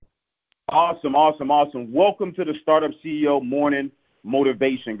Awesome, awesome, awesome. Welcome to the Startup CEO Morning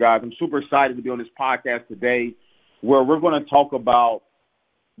Motivation, guys. I'm super excited to be on this podcast today where we're going to talk about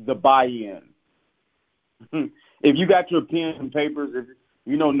the buy-in. If you got your pens and papers, if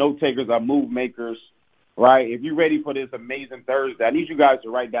you know note takers are move makers, right? If you're ready for this amazing Thursday, I need you guys to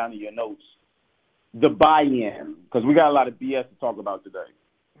write down in your notes the buy-in, because we got a lot of BS to talk about today,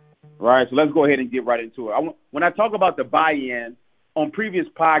 right? So let's go ahead and get right into it. When I talk about the buy-in, on previous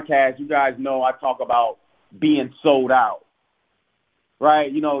podcasts, you guys know I talk about being sold out,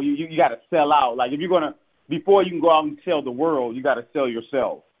 right? You know, you got to sell out. Like if you're going to, before you can go out and sell the world, you got to sell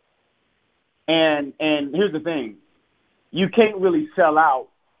yourself. And here's the thing. You can't really sell out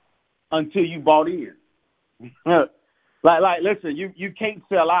until you bought in. Listen, you can't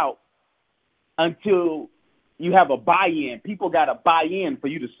sell out until you have a buy-in. People got to buy in for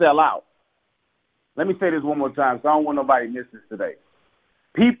you to sell out. Let me say this one more time, so I don't want nobody to miss this today.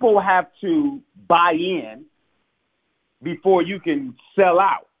 People have to buy in before you can sell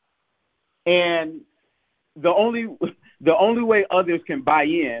out. And the only way others can buy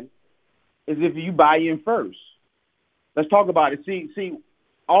in is if you buy in first. Let's talk about it. See,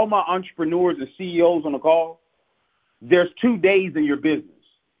 all my entrepreneurs and CEOs on the call, there's 2 days in your business.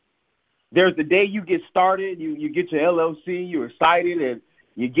 There's the day you get started, you get your LLC, you're excited, and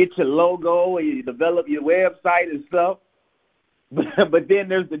you get your logo, and you develop your website and stuff. But then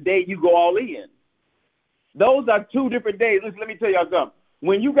there's the day you go all in. Those are 2 different days. Listen, let me tell y'all something.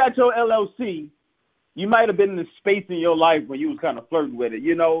 When you got your LLC, you might have been in the space in your life when you was kind of flirting with it.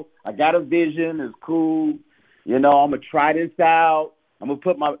 You know, I got a vision. It's cool. You know, I'm going to try this out. I'm going to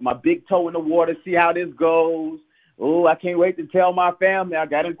put my big toe in the water, see how this goes. Oh, I can't wait to tell my family I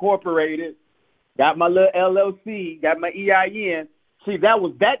got incorporated, got my little LLC, got my EIN. See, that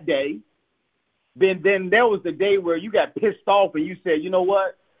was that day. Then there was the day where you got pissed off and you said, you know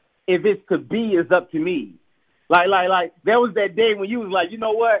what? If it could be, it's up to me. Like there was that day when you was like, you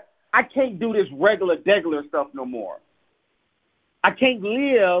know what? I can't do this regular stuff no more. I can't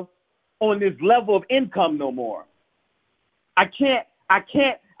live on this level of income no more. I'm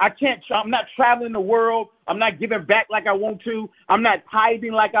not traveling the world. I'm not giving back like I want to. I'm not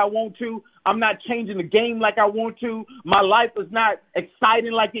tithing like I want to. I'm not changing the game like I want to. My life is not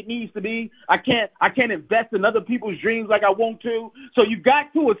exciting like it needs to be. I can't invest in other people's dreams like I want to. So you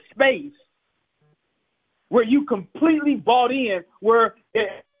got to a space where you completely bought in, where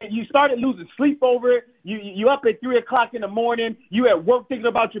you started losing sleep over it. You up at 3 o'clock in the morning. You at work thinking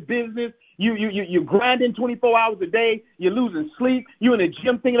about your business. You grinding 24 hours a day. You're losing sleep. You in the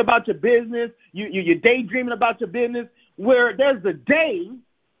gym thinking about your business. You're daydreaming about your business. Where there's a day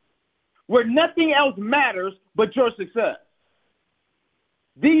where nothing else matters but your success.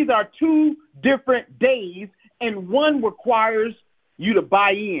 These are 2 different days, and one requires you to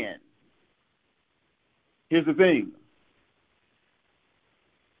buy in. Here's the thing.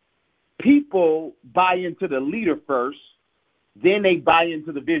 People buy into the leader first, then they buy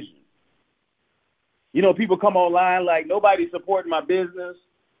into the vision. You know, people come online like, nobody's supporting my business.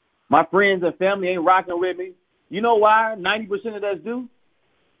 My friends and family ain't rocking with me. You know why 90% of us do?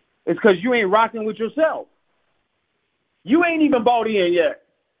 It's because you ain't rocking with yourself. You ain't even bought in yet.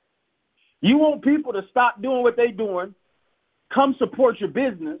 You want people to stop doing what they doing, come support your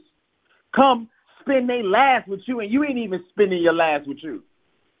business, come spend their last with you, and you ain't even spending your last with you.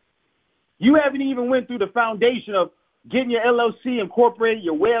 You haven't even went through the foundation of getting your LLC incorporated,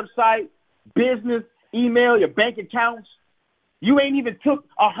 your website, business, email, your bank accounts. You ain't even took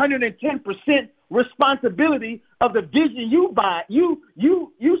 110% responsibility of the vision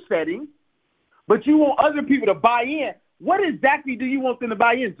you setting, but you want other people to buy in. What exactly do you want them to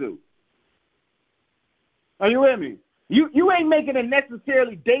buy into? Are you with me? You ain't making the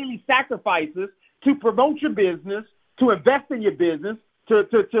necessarily daily sacrifices to promote your business, to invest in your business, to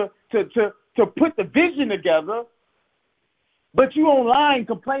put the vision together, but you online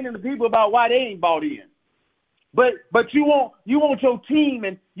complaining to people about why they ain't bought in. But you want your team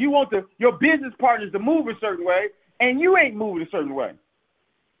and you want your business partners to move a certain way, and you ain't moving a certain way.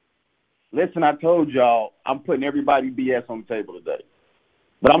 Listen, I told y'all I'm putting everybody BS on the table today.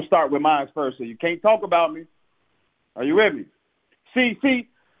 But I'm starting with mine first, so you can't talk about me. Are you with me? See,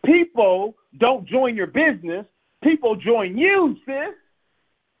 people don't join your business. People join you, sis.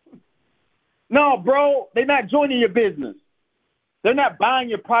 No, bro, they're not joining your business. They're not buying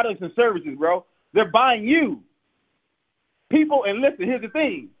your products and services, bro. They're buying you. People, and listen, here's the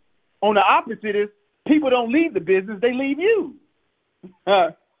thing. On the opposite is people don't leave the business, they leave you.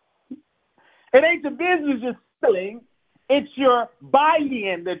 It ain't the business you're selling, it's your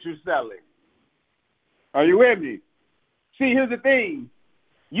buy-in that you're selling. Are you with me? See, here's the thing.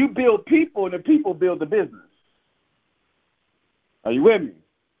 You build people, and the people build the business. Are you with me?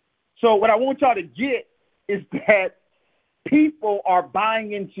 So what I want y'all to get is that people are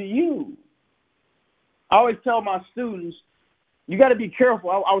buying into you. I always tell my students, you got to be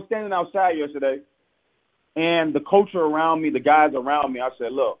careful. I was standing outside yesterday, and the culture around me, the guys around me, I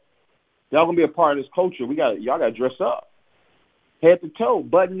said, look, y'all going to be a part of this culture. Y'all got to dress up. Head to toe,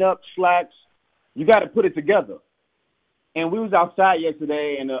 button up, slacks. You got to put it together. And we was outside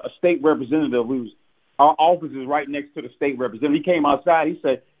yesterday, and a state representative, our office is right next to the state representative. He came outside. He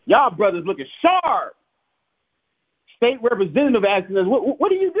said, y'all brothers looking sharp. State representative asking us, what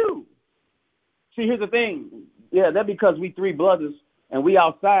do you do? See, here's the thing. Yeah, that's because we three brothers, and we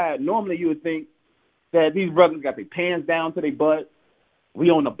outside. Normally you would think that these brothers got their pants down to their butt. We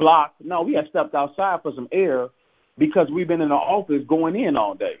on the block. No, we have stepped outside for some air because we've been in the office going in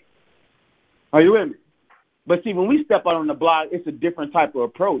all day. Are you with me? But see, when we step out on the block, it's a different type of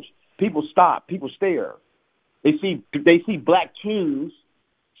approach. People stop. People stare. They see black kings,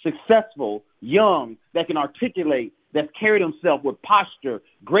 successful, young, that can articulate, that carry themselves with posture,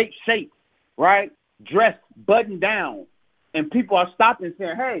 great shape, right? Dressed, buttoned down. And people are stopping and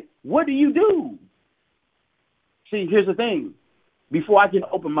saying, hey, what do you do? See, here's the thing. Before I can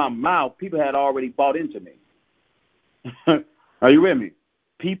open my mouth, people had already bought into me. Are you with me?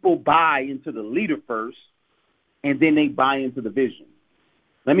 People buy into the leader first, and then they buy into the vision.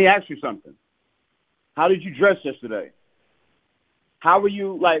 Let me ask you something. How did you dress yesterday? How were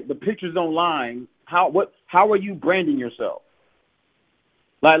you, like the pictures online? How are you branding yourself?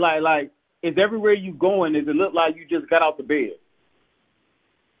 Like, is everywhere you going, does it look like you just got out the bed?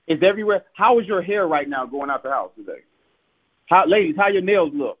 Is everywhere? How is your hair right now going out the house today? Ladies, how your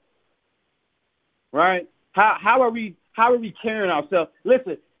nails look? Right? How are we carrying ourselves?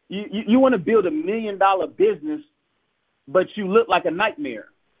 Listen, you want to build $1 million business, but you look like a nightmare.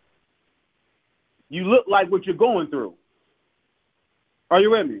 You look like what you're going through. Are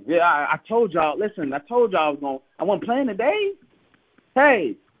you with me? Yeah, I told y'all. Listen, I told y'all I wasn't playing today.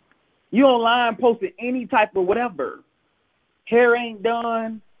 Hey, you online posting any type of whatever. Hair ain't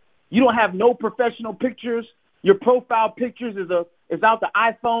done. You don't have no professional pictures. Your profile pictures is out the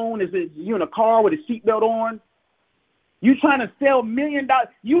iPhone. Is you in a car with a seatbelt on? You trying to sell $1 million.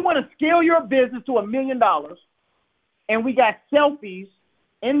 You want to scale your business to $1 million, and we got selfies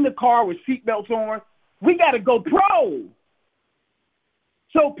in the car with seatbelts on. We got to go pro.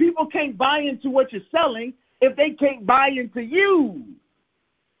 So people can't buy into what you're selling if they can't buy into you.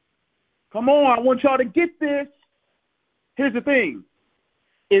 Come on, I want y'all to get this. Here's the thing.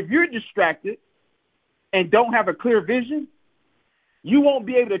 If you're distracted and don't have a clear vision, you won't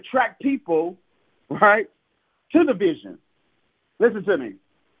be able to attract people, right, to the vision. Listen to me.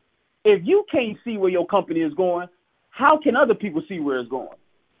 If you can't see where your company is going, how can other people see where it's going?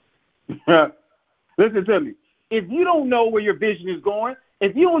 Listen to me. If you don't know where your vision is going,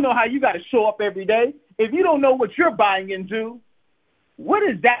 if you don't know how you got to show up every day, if you don't know what you're buying into, what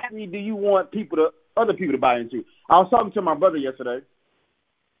exactly do you want other people to buy into? I was talking to my brother yesterday.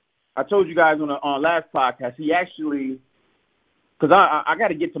 I told you guys on last podcast, he actually, because I got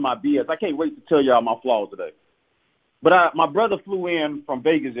to get to my BS. I can't wait to tell y'all my flaws today. But my brother flew in from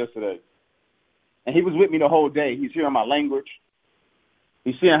Vegas yesterday, and he was with me the whole day. He's hearing my language.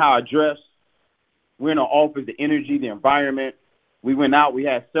 He's seeing how I dress. We're in the office, the energy, the environment. We went out. We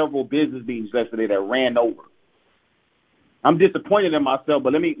had several business meetings yesterday that ran over. I'm disappointed in myself,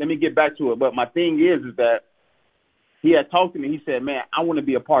 but let me get back to it. But my thing is that he had talked to me. He said, man, I want to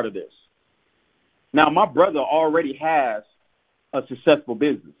be a part of this. Now, my brother already has a successful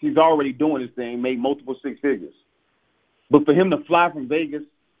business. He's already doing his thing, made multiple six figures. But for him to fly from Vegas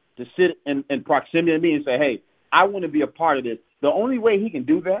to sit in proximity to me and say, hey, I want to be a part of this, the only way he can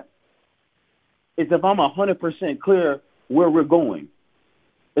do that is if I'm 100% clear where we're going,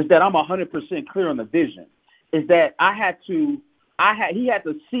 is that I'm 100% clear on the vision, is that he had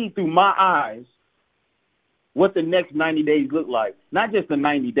to see through my eyes what the next 90 days look like. Not just the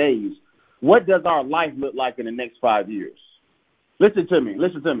 90 days. What does our life look like in the next 5 years? Listen to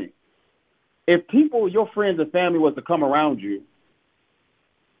me. If people, your friends and family was to come around you,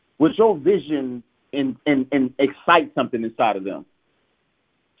 would your vision and excite something inside of them?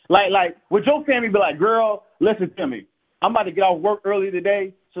 Like, would your family be like, girl, listen to me. I'm about to get off work early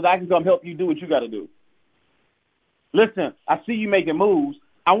today so that I can come help you do what you got to do. Listen, I see you making moves.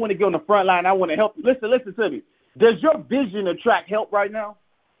 I want to get on the front line. I want to help you. Listen to me. Does your vision attract help right now?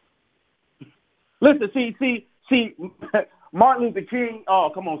 Listen, see, Martin Luther King,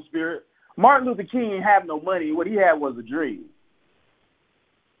 oh, come on, Spirit. Martin Luther King didn't have no money. What he had was a dream.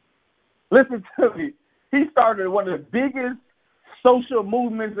 Listen to me. He started one of the biggest social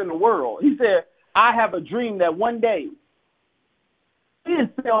movements in the world. He said, I have a dream that one day, he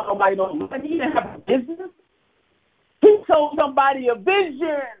didn't tell nobody no money. He didn't have a business. He told somebody a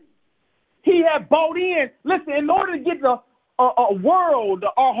vision. He had bought in. Listen, in order to get the world,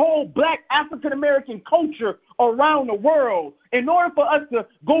 our whole black African-American culture around the world, in order for us to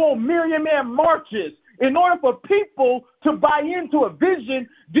go on Million Man marches, in order for people to buy into a vision,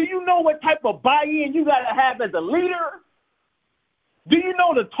 do you know what type of buy-in you got to have as a leader? Do you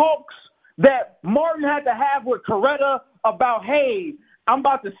know the talks that Martin had to have with Coretta about, hey, I'm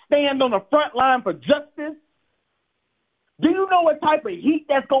about to stand on the front line for justice? Do you know what type of heat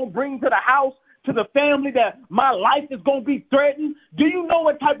that's going to bring to the house, to the family, that my life is going to be threatened? Do you know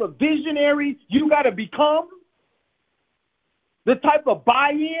what type of visionary you got to become? The type of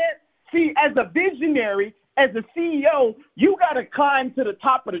buy-in? See, as a visionary, as a CEO, you got to climb to the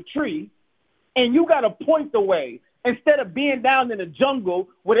top of the tree and you got to point the way instead of being down in the jungle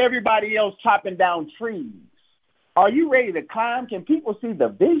with everybody else chopping down trees. Are you ready to climb? Can people see the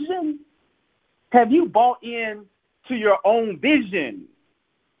vision? Have you bought in to your own vision?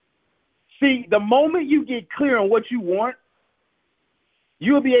 See, the moment you get clear on what you want,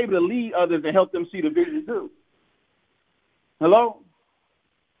 you'll be able to lead others and help them see the vision too. Hello?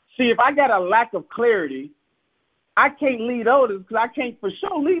 See, if I got a lack of clarity, I can't lead others because I can't for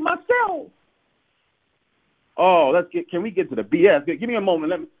sure lead myself. Oh, can we get to the BS? Give me a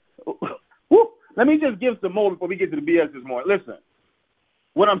moment. Let me just give some more before we get to the BS this morning. Listen,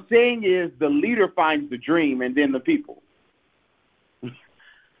 what I'm saying is the leader finds the dream and then the people.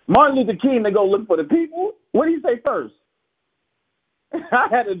 Martin Luther King, they go look for the people. What do you say first? I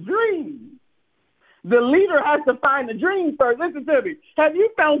had a dream. The leader has to find the dream first. Listen to me. Have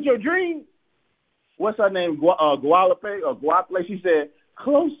you found your dream? What's her name? Guadalupe? She said,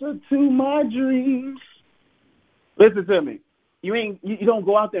 closer to my dreams. Listen to me. You don't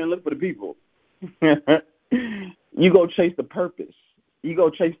go out there and look for the people. You go chase the purpose. You go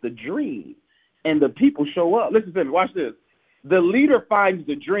chase the dream. And the people show up. Listen to me. Watch this. The leader finds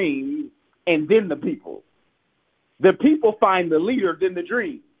the dream and then the people. The people find the leader, then the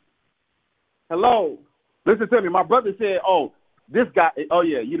dream. Hello. Listen to me. My brother said, oh, this guy, oh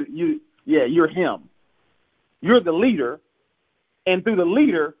yeah, you're him. You're the leader, and through the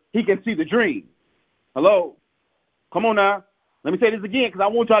leader, he can see the dream. Hello. Come on now. Let me say this again because I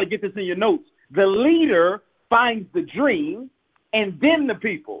want y'all to get this in your notes. The leader finds the dream and then the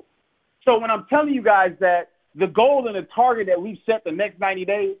people. So when I'm telling you guys that the goal and the target that we've set the next 90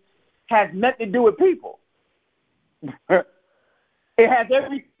 days has nothing to do with people. It has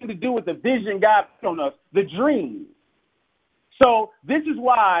everything to do with the vision God put on us, the dream. So this is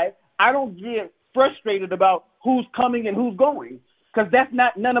why I don't get frustrated about who's coming and who's going, because that's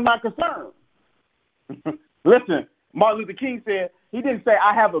not none of my concern. Listen, Martin Luther King said, he didn't say,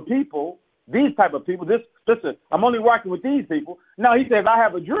 I have a people, these type of people. Listen, I'm only working with these people. No, he says, I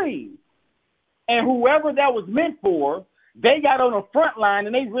have a dream. And whoever that was meant for, they got on the front line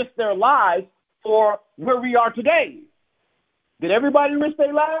and they risked their lives for where we are today. Did everybody risk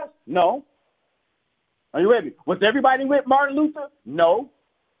their lives? No. Are you ready? Was everybody with Martin Luther? No.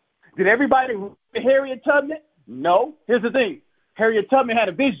 Did everybody with Harriet Tubman? No. Here's the thing. Harriet Tubman had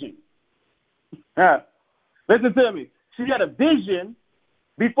a vision. Listen to me. She had a vision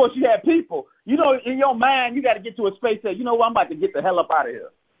before she had people. You know, in your mind, you got to get to a space that, you know what, I'm about to get the hell up out of here.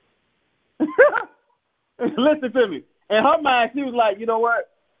 Listen to me. In her mind, she was like, you know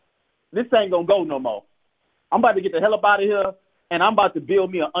what? This ain't going to go no more. I'm about to get the hell up out of here, and I'm about to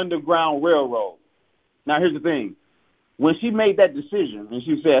build me an underground railroad. Now, here's the thing. When she made that decision and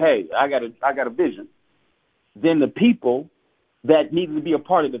she said, hey, I got a vision, then the people that needed to be a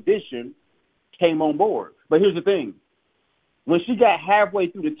part of the vision came on board. But here's the thing. When she got halfway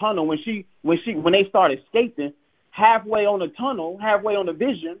through the tunnel, when they started skating, halfway on the tunnel, halfway on the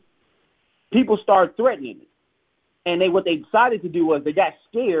vision, people started threatening it. And what they decided to do was they got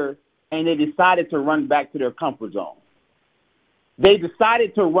scared and they decided to run back to their comfort zone. They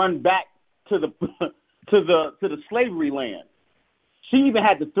decided to run back to the to the slavery land. She even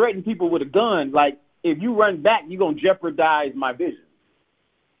had to threaten people with a gun, like, if you run back, you're going to jeopardize my vision.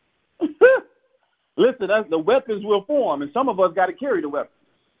 Listen, the weapons will form, and some of us got to carry the weapons.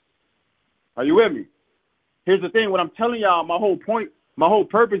 Are you with me? Here's the thing. What I'm telling y'all, my whole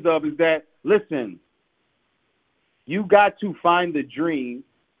purpose of is that, listen, you got to find the dream,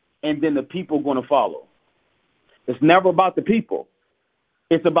 and then the people are going to follow. It's never about the people.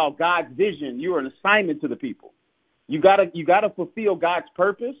 It's about God's vision. You're an assignment to the people. You gotta fulfill God's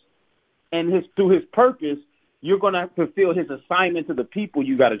purpose, and through his purpose, you're going to fulfill his assignment to the people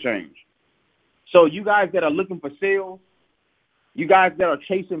you got to change. So you guys that are looking for sales, You guys that are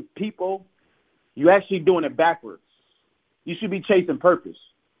chasing people, you're actually doing it backwards. You should be chasing purpose.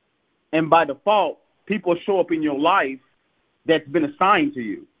 And by default, people show up in your life that's been assigned to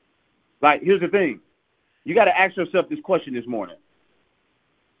you. Like, here's the thing. You got to ask yourself this question this morning.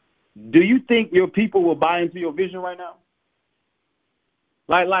 Do you think your people will buy into your vision right now?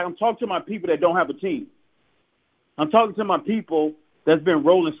 Like I'm talking to my people that don't have a team. I'm talking to my people that's been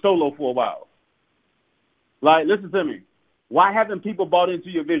rolling solo for a while. Like, listen to me. Why haven't people bought into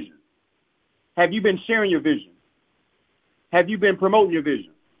your vision? Have you been sharing your vision? Have you been promoting your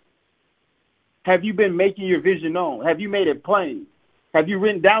vision? Have you been making your vision known? Have you made it plain? Have you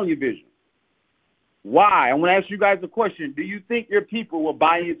written down your vision? Why? I want to ask you guys a question. Do you think your people will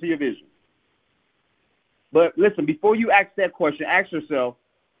buy into your vision? But listen, before you ask that question, ask yourself,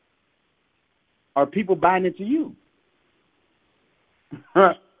 are people buying into you?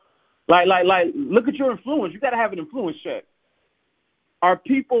 like, look at your influence. You got to have an influence check. Are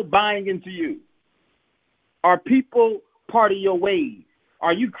people buying into you? Are people part of your waves?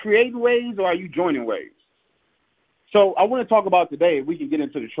 Are you creating waves or are you joining waves? So I want to talk about today, if we can get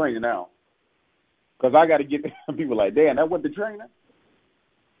into the training now. Because I got to get people like, damn, that wasn't the training?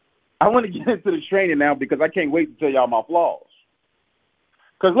 I want to get into the training now because I can't wait to tell y'all my flaws.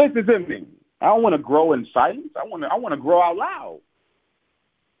 Because listen to me. I don't want to grow in silence. I want to grow out loud.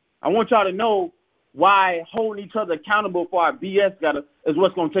 I want y'all to know why holding each other accountable for our BS is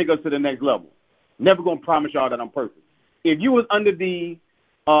what's going to take us to the next level. Never going to promise y'all that I'm perfect. If you was under the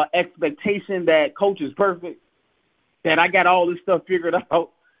expectation that coach is perfect, that I got all this stuff figured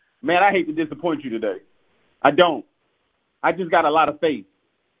out, man, I hate to disappoint you today. I don't. I just got a lot of faith.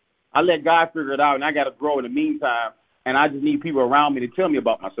 I let God figure it out, and I got to grow in the meantime, and I just need people around me to tell me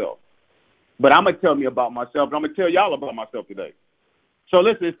about myself. But I'm going to tell me about myself, and I'm going to tell y'all about myself today. So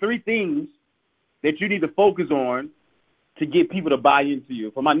listen, there's 3 things that you need to focus on to get people to buy into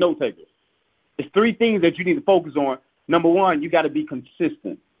you. For my note takers, there's 3 things that you need to focus on. Number 1, you got to be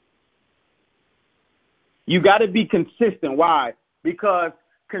consistent. You got to be consistent. Why? Because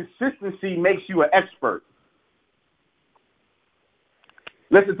consistency makes you an expert.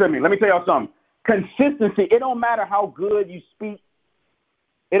 Listen to me. Let me tell y'all something. Consistency, it don't matter how good you speak.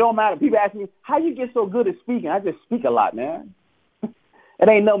 It don't matter. People ask me, how you get so good at speaking? I just speak a lot, man. It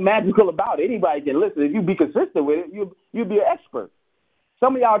ain't no magical about it. Anybody can listen. If you be consistent with it, you'll be an expert.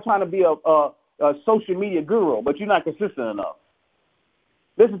 Some of y'all are trying to be a social media guru, but you're not consistent enough.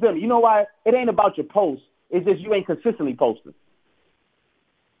 Listen to me. You know why? It ain't about your posts. It's just you ain't consistently posting.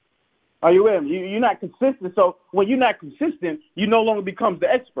 Are you with me? You're not consistent. So when you're not consistent, you no longer becomes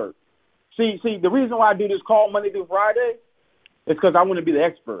the expert. See, the reason why I do this call Monday through Friday is because I want to be the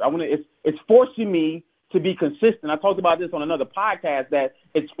expert. It's forcing me to be consistent. I talked about this on another podcast that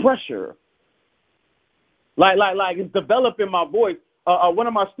it's pressure. Like it's developing my voice. One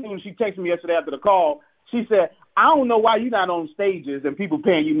of my students, she texted me yesterday after the call. She said, I don't know why you're not on stages and people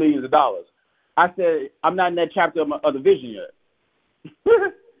paying you millions of dollars. I said, I'm not in that chapter of the vision yet.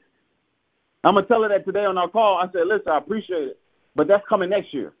 I'm going to tell her that today on our call. I said, listen, I appreciate it, but that's coming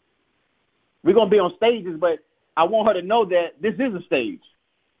next year. We're going to be on stages, but I want her to know that this is a stage.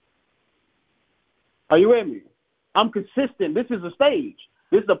 Are you with me? I'm consistent. This is a stage.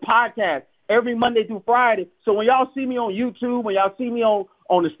 This is a podcast every Monday through Friday. So when y'all see me on YouTube, when y'all see me on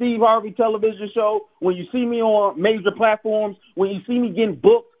the Steve Harvey television show, when you see me on major platforms, when you see me getting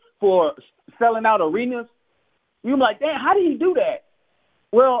booked for selling out arenas, you're like, damn, how do you do that?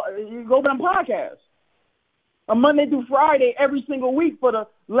 Well, you go to my podcast. A Monday through Friday every single week for the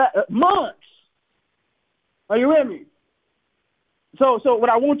months. Are you with me? So what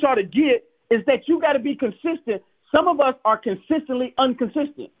I want y'all to get is that you got to be consistent. Some of us are consistently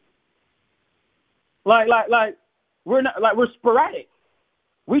inconsistent. Like we're sporadic.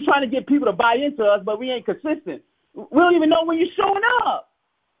 We trying to get people to buy into us, but we ain't consistent. We don't even know when you're showing up.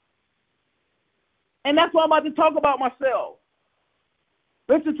 And that's what I'm about to talk about myself.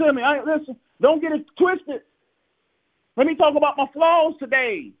 Listen to me. Listen, don't get it twisted. Let me talk about my flaws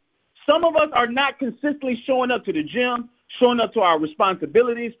today. Some of us are not consistently showing up to the gym, showing up to our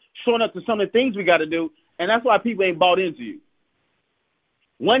responsibilities, showing up to some of the things we got to do, and that's why people ain't bought into you.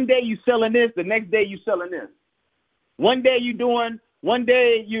 One day you selling this, the next day you selling this. One day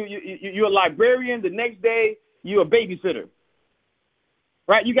you're a librarian, the next day you're a babysitter.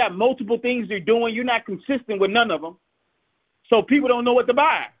 Right? You got multiple things you're doing. You're not consistent with none of them. So people don't know what to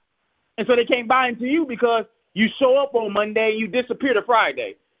buy. And so they can't buy into you because you show up on Monday and you disappear to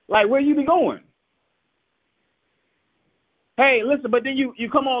Friday. Like, where you be going? Hey, listen, but then you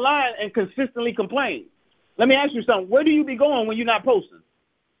come online and consistently complain. Let me ask you something. Where do you be going when you're not posting?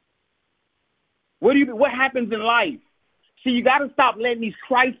 What happens in life? See, you got to stop letting these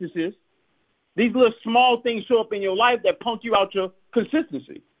crises, these little small things show up in your life that punk you out your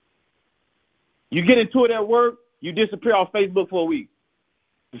consistency. You get into it at work, you disappear off Facebook for a week.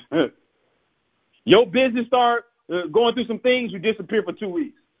 Your business start going through some things, you disappear for 2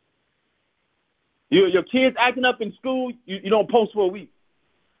 weeks. Your kids acting up in school, you don't post for a week.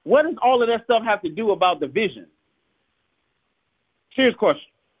 What does all of that stuff have to do about the vision? Serious question.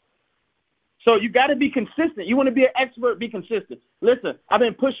 So you got to be consistent. You want to be an expert, be consistent. Listen, I've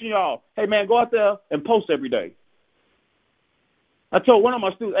been pushing y'all. Hey, man, go out there and post every day. I told one of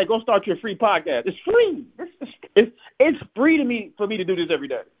my students, hey, go start your free podcast. It's free. It's free to me for me to do this every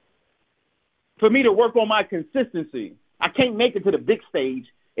day. For me to work on my consistency. I can't make it to the big stage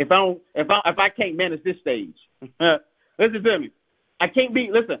if I can't manage this stage. Listen to me. I can't be.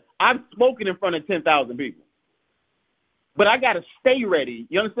 Listen, I've spoken in front of 10,000 people, but I got to stay ready.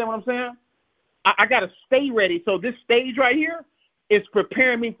 You understand what I'm saying? I got to stay ready. So this stage right here is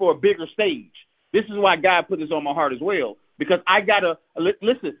preparing me for a bigger stage. This is why God put this on my heart as well, because I got to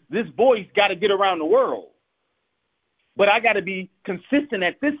listen. This voice got to get around the world, but I got to be consistent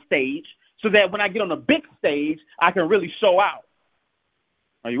at this stage so that when I get on the big stage, I can really show out.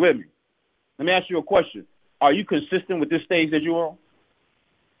 Are you with me? Let me ask you a question. Are you consistent with this stage that you're on?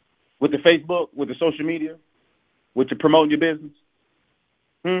 With the Facebook, with the social media, with the promoting your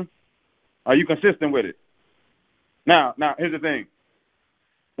business? Are you consistent with it? Now, here's the thing.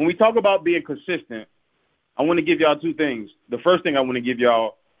 When we talk about being consistent, I want to give y'all two things. The first thing I want to give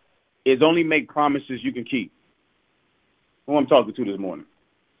y'all is only make promises you can keep. Who I'm talking to this morning.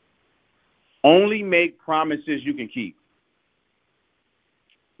 Only make promises you can keep.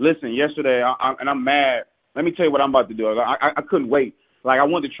 Listen, yesterday, and I'm mad. Let me tell you what I'm about to do. I couldn't wait. Like, I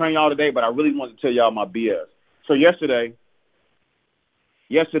wanted to train y'all today, but I really wanted to tell y'all my BS. So yesterday,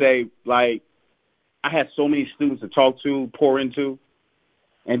 like, I had so many students to talk to, pour into,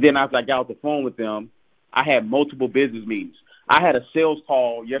 and then after I got off the phone with them, I had multiple business meetings. I had a sales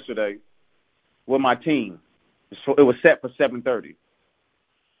call yesterday with my team. So it was set for 7:30.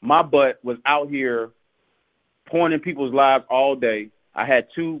 My butt was out here pouring in people's lives all day. I had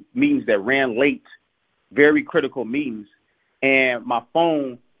 2 meetings that ran late, very critical meetings, and my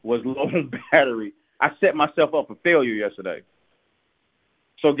phone was low on battery. I set myself up for failure yesterday.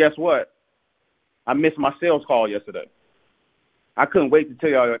 So guess what? I missed my sales call yesterday. I couldn't wait to tell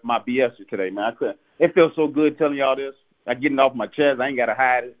y'all my BS today, man. I couldn't. It feels so good telling y'all this. Like getting off my chest. I ain't got to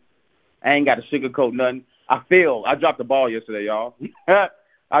hide it. I ain't got to sugarcoat nothing. I failed. I dropped the ball yesterday, y'all.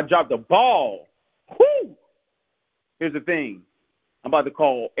 I dropped the ball. Whoo! Here's the thing. I'm about to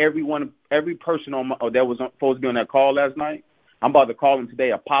call every person that was supposed to be on that call last night. I'm about to call them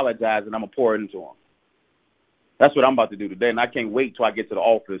today, apologize, and I'm going to pour it into them. That's what I'm about to do today, and I can't wait till I get to the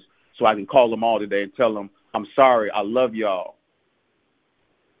office so I can call them all today and tell them, I'm sorry, I love y'all.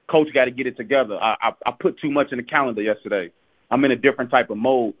 Coach got to get it together. I put too much in the calendar yesterday. I'm in a different type of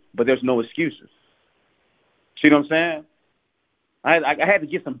mode, but there's no excuses. See what I'm saying? I had to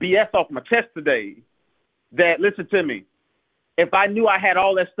get some BS off my chest today that, listen to me, if I knew I had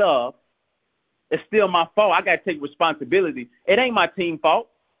all that stuff, it's still my fault. I got to take responsibility. It ain't my team fault.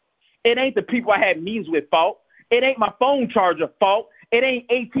 It ain't the people I had meetings with fault. It ain't my phone charger fault. It ain't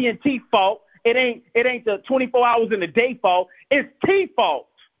AT&T fault. It ain't the 24 hours in the day fault. It's T fault.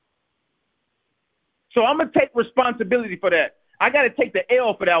 So I'm going to take responsibility for that. I got to take the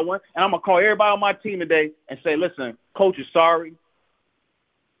L for that one, and I'm going to call everybody on my team today and say, listen, coach is sorry,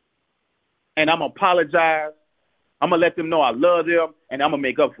 and I'm going to apologize. I'm going to let them know I love them, and I'm going to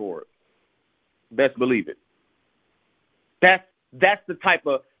make up for it. Best believe it. That's the type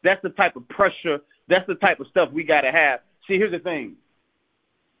of pressure, that's the type of stuff we got to have. See, here's the thing.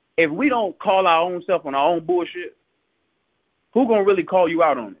 If we don't call our own self on our own bullshit, who going to really call you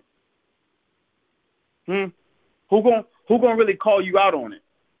out on it? Who gonna really call you out on it?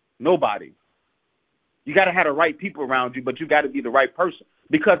 Nobody. You got to have the right people around you, but you got to be the right person.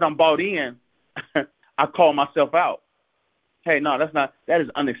 Because I'm bought in, I call myself out. Hey, no, that is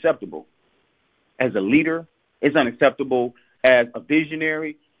unacceptable. As a leader, it's unacceptable. As a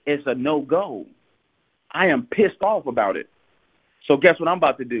visionary, it's a no-go. I am pissed off about it. So guess what I'm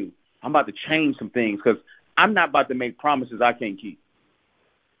about to do? I'm about to change some things because I'm not about to make promises I can't keep.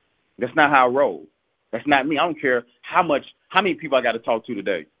 That's not how I roll. That's not me. I don't care how many people I got to talk to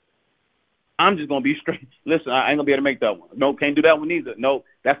today. I'm just going to be straight. Listen, I ain't going to be able to make that one. No, can't do that one either. No,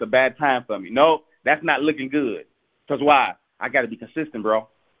 that's a bad time for me. No, that's not looking good. Because why? I got to be consistent, bro.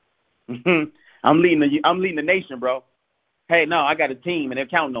 I'm leading the nation, bro. Hey, no, I got a team, and they're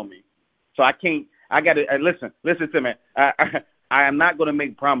counting on me. So I got to, listen to me. I am not going to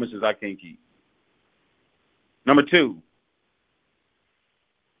make promises I can't keep. Number 2,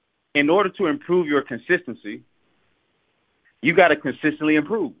 In order to improve your consistency, you got to consistently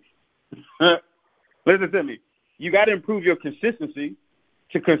improve. Listen to me. You got to improve your consistency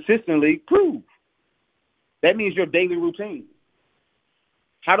to consistently prove. That means your daily routine.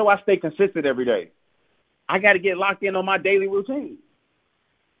 How do I stay consistent every day? I got to get locked in on my daily routine.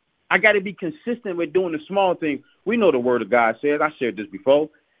 I got to be consistent with doing the small things. We know the word of God says, I shared this before,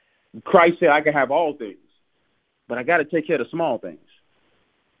 Christ said I can have all things, but I got to take care of the small things.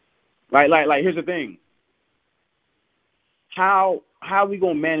 Like here's the thing. How are we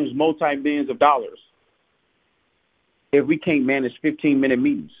going to manage multi-millions of dollars if we can't manage 15-minute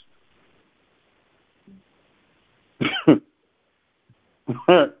meetings?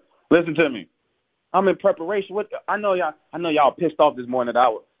 Listen to me. I'm in preparation. I know y'all pissed off this morning that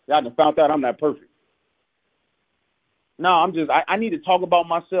y'all done found out I'm not perfect. No, I need to talk about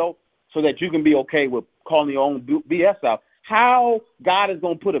myself so that you can be okay with calling your own BS out. How God is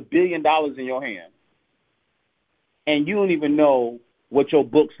going to put $1 billion in your hand and you don't even know what your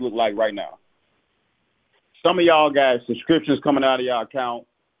books look like right now. Some of y'all got subscriptions coming out of your account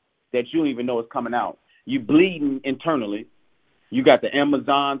that you don't even know is coming out. You bleeding internally. You got the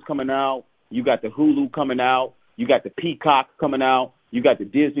Amazons coming out. You got the Hulu coming out. You got the Peacock coming out. You got the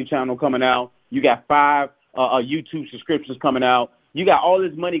Disney Channel coming out. You got 5 YouTube subscriptions coming out. You got all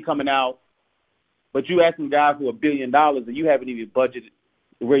this money coming out, but you asking God for $1 billion and you haven't even budgeted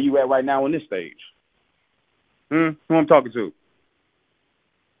where you at right now on this stage. Who I'm talking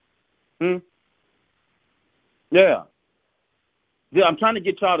to? Yeah. I'm trying to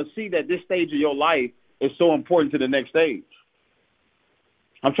get y'all to see that this stage of your life is so important to the next stage.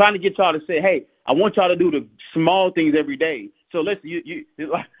 I'm trying to get y'all to say, hey, I want y'all to do the small things every day. So listen, you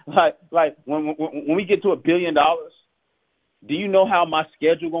like when we get to $1 billion, do you know how my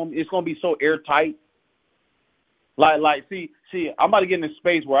schedule it's gonna be so airtight? Like see, I'm about to get in a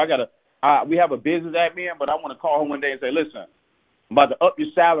space where we have a business admin, but I want to call her one day and say, listen, I'm about to up your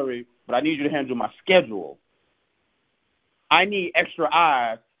salary, but I need you to handle my schedule. I need extra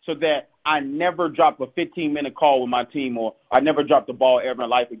eyes so that I never drop a 15-minute call with my team or I never drop the ball ever in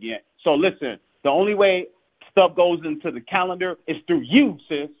life again. So listen, the only way stuff goes into the calendar is through you,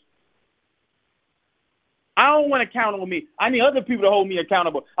 sis. I don't want to count on me. I need other people to hold me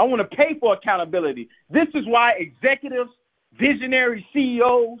accountable. I want to pay for accountability. This is why executives, visionary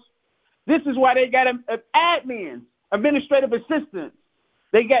CEOs, this is why they got admins, administrative assistants.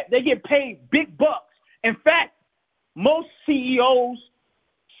 They get paid big bucks. In fact, most CEOs,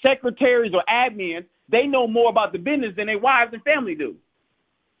 secretaries, or admins, they know more about the business than their wives and family do.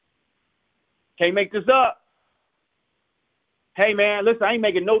 Can't make this up. Hey, man, listen, I ain't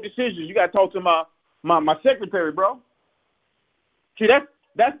making no decisions. You got to talk to my secretary, bro. See, that's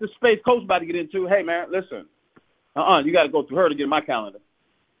the space Coach about to get into. Hey, man, listen. You got to go through her to get in my calendar.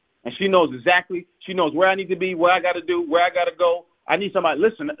 And she knows where I need to be, what I got to do, where I got to go. I need somebody.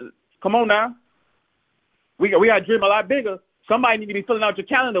 Listen, come on now. We got to dream a lot bigger. Somebody need to be filling out your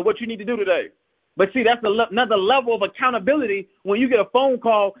calendar, what you need to do today. But see, that's another level of accountability when you get a phone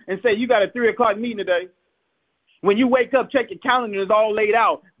call and say you got a 3 o'clock meeting today. When you wake up, check your calendar, it's all laid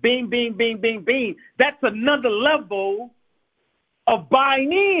out. Bing, bing, bing, bing, bing. That's another level of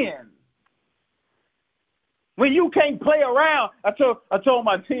buying in. When you can't play around, I told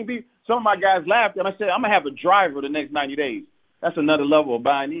my team, some of my guys laughed, and I said, I'm going to have a driver the next 90 days. That's another level of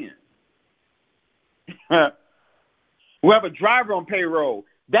buying in. We have a driver on payroll.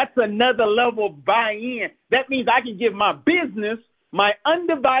 That's another level of buying in. That means I can give my business my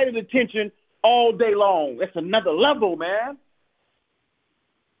undivided attention all day long. That's another level, man.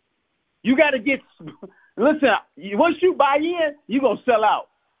 You got to listen, once you buy in, you're going to sell out.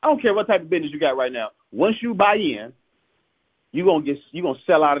 I don't care what type of business you got right now. Once you buy in, you're going to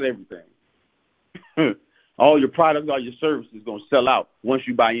sell out of everything. All your products, all your services going to sell out once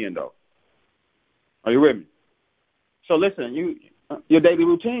you buy in, though. Are you with me? So listen, your daily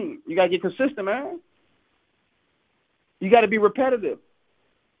routine, you got to get consistent, man. You got to be repetitive.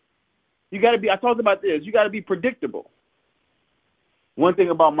 You got to be, I talked about this, you got to be predictable. One thing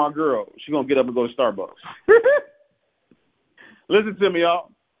about my girl, she's going to get up and go to Starbucks. Listen to me, y'all.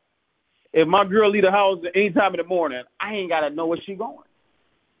 If my girl leave the house at any time in the morning, I ain't got to know where she's going.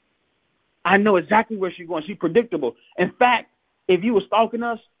 I know exactly where she's going. She's predictable. In fact, if you were stalking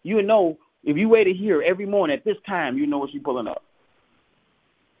us, you would know. If you waited here every morning at this time, you know where she's pulling up.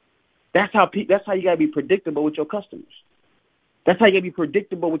 That's how you got to be predictable with your customers. That's how you got to be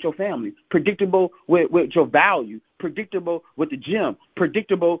predictable with your family, predictable with your value, predictable with the gym,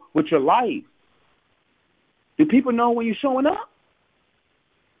 predictable with your life. Do people know when you're showing up?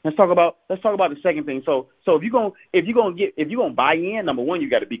 Let's talk about the second thing. So if you're gonna buy in, number one, you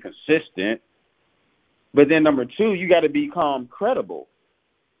got to be consistent. But then number two, you got to become credible.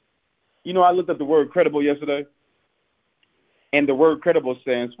 I looked up the word credible yesterday, and the word credible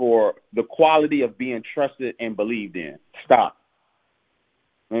stands for the quality of being trusted and believed in. Stop.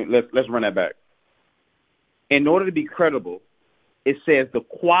 Let's run that back. In order to be credible, it says the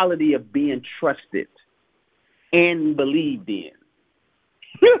quality of being trusted and believed in.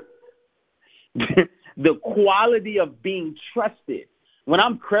 The quality of being trusted. When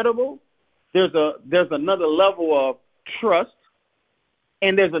I'm credible, there's another level of trust,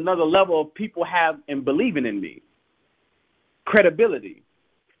 and there's another level of people have in believing in me. Credibility.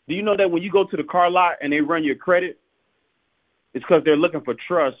 Do you know that when you go to the car lot and they run your credit, it's because they're looking for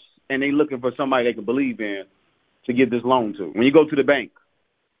trust and they're looking for somebody they can believe in to give this loan to. When you go to the bank,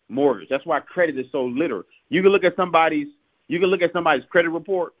 mortgage. That's why credit is so literal. You can look at somebody's credit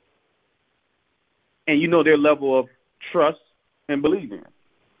report, and you know their level of trust and believing.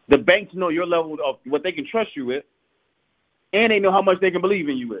 The banks know your level of what they can trust you with, and they know how much they can believe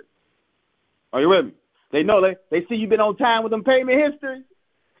in you with. Are you with me? They know they see you've been on time with them payment history.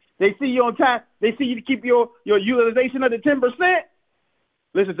 They see you on time. They see you to keep your utilization under 10%.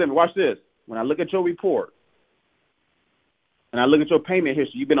 Listen to me. Watch this. When I look at your report and I look at your payment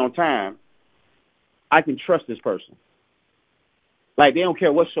history, you've been on time, I can trust this person. Like, they don't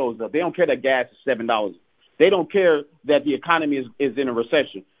care what shows up. They don't care that gas is $7. They don't care that the economy is in a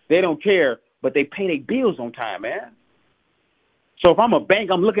recession. They don't care, but they pay their bills on time, man. So if I'm a bank,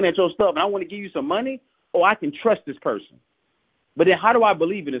 I'm looking at your stuff and I want to give you some money, I can trust this person. But then how do I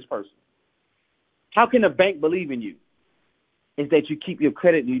believe in this person? How can a bank believe in you? Is that you keep your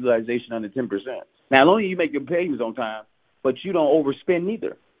credit utilization under 10%. Now, not only you make your payments on time, but you don't overspend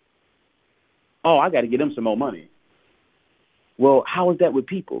neither. I got to get them some more money. Well, how is that with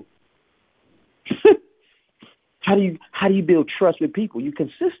people? How do you build trust with people? You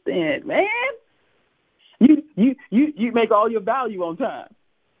consistent, man. You make all your value on time.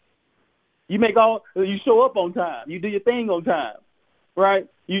 You show up on time. You do your thing on time, right?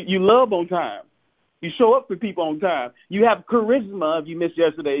 You love on time. You show up for people on time. You have charisma. If you missed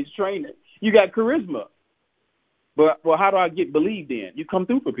yesterday's training, you got charisma. But how do I get believed in? You come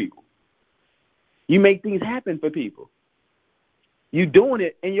through for people. You make things happen for people. You doing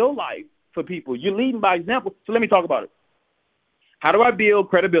it in your life for people. You're leading by example. So let me talk about it. How do I build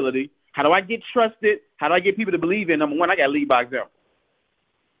credibility? How do I get trusted? How do I get people to believe in? Number one, I got to lead by example.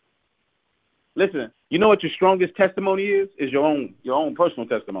 Listen, you know what your strongest testimony is? Is your own personal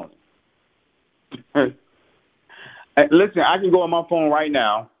testimony. Listen, I can go on my phone right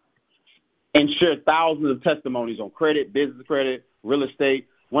now and share thousands of testimonies on credit, business credit, real estate.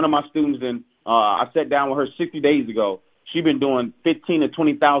 One of my students, I sat down with her 60 days ago. She's been doing $15,000 to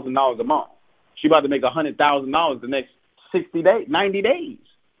 $20,000 a month. She's about to make $100,000 the next 60 days, 90 days.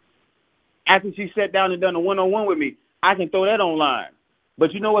 After she sat down and done a one-on-one with me, I can throw that online.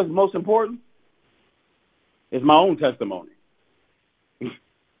 But you know what's most important? It's my own testimony.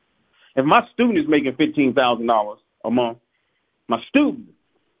 If my student is making $15,000 a month, my student,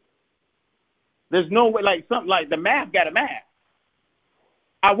 there's no way, something like the math got a math.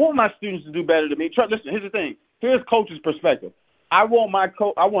 I want my students to do better than me. Listen, here's the thing. Here's coach's perspective. I want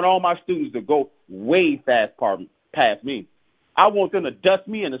all my students to go way past me. I want them to dust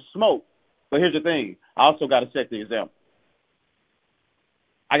me in the smoke. But here's the thing. I also got to set the example.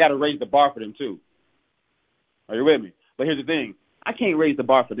 I got to raise the bar for them too. Are you with me? But here's the thing. I can't raise the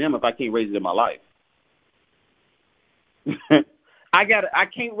bar for them if I can't raise it in my life. I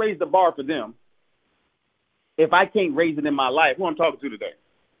can't raise the bar for them if I can't raise it in my life. Who I'm talking to today?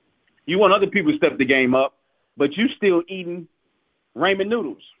 You want other people to step the game up, but you still eating ramen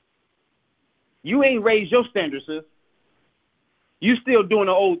noodles. You ain't raised your standards, sis. You still doing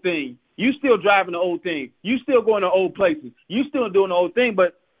the old thing. You still driving the old thing. You still going to old places. You still doing the old thing,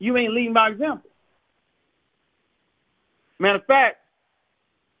 but you ain't leading by example. Matter of fact,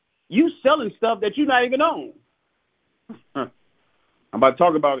 you selling stuff that you not even own. I'm about to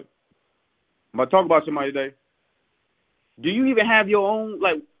talk about it. I'm about to talk about somebody today. Do you even have your own,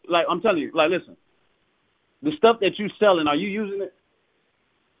 like I'm telling you, listen, the stuff that you selling, are you using it?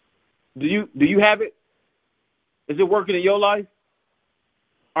 Do you have it? Is it working in your life?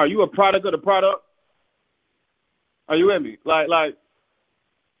 Are you a product of the product? Are you with me? Like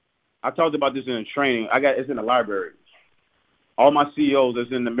I talked about this in a training. It's in the library. All my CEOs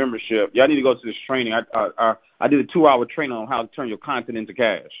that's in the membership, y'all need to go to this training. I did a 2-hour training on how to turn your content into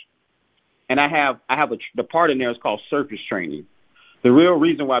cash. And I have the part in there is called surface training. The real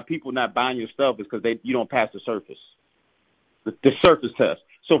reason why people not buying your stuff is because you don't pass the surface, the surface test.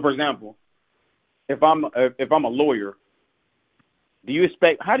 So, for example, if I'm a lawyer,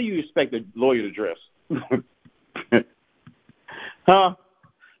 how do you expect a lawyer to dress? Huh?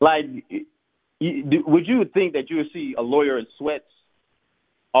 Like, would you think that you would see a lawyer in sweats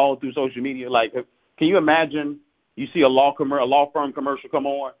all through social media? Like, can you imagine you see a law firm commercial come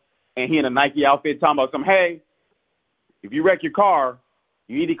on, and he in a Nike outfit talking about something? Hey, if you wreck your car,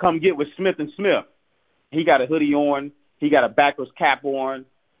 you need to come get with Smith & Smith. He got a hoodie on. He got a backwards cap on.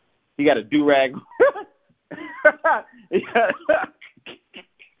 He got a do-rag.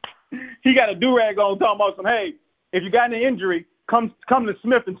 He got a do-rag on talking about some, hey, if you got an injury, come to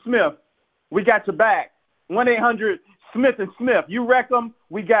Smith & Smith. We got your back. 1-800 Smith & Smith. You wreck them,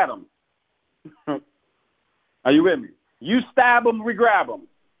 we got them. Are you with me? You stab them, we grab them.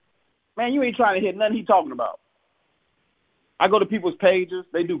 Man, you ain't trying to hit nothing he talking about. I go to people's pages,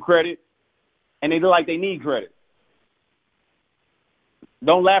 they do credit, and they look like they need credit.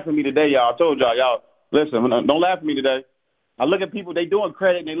 Don't laugh at me today, y'all. I told y'all, listen, don't laugh at me today. I look at people, they doing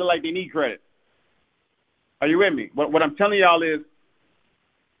credit, and they look like they need credit. Are you with me? What I'm telling y'all is,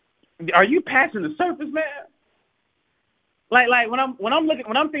 are you passing the surface, man? Like when I'm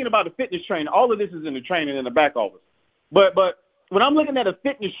thinking about a fitness trainer, all of this is in the training in the back office. But when I'm looking at a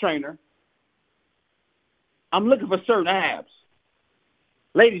fitness trainer, I'm looking for certain abs.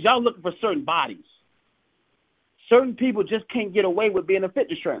 Ladies, y'all looking for certain bodies. Certain people just can't get away with being a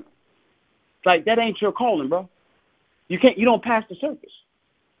fitness trainer. It's like, that ain't your calling, bro. You don't pass the surface.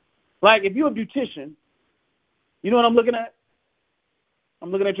 Like, if you're a beautician, you know what I'm looking at?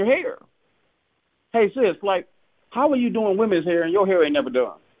 I'm looking at your hair. Hey, sis, like, how are you doing women's hair and your hair ain't never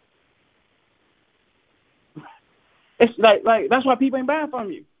done? It's like that's why people ain't buying from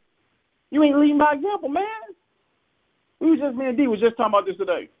you. You ain't leading by example, man. Me and D was just talking about this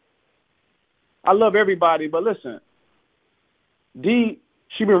today. I love everybody, but listen, D,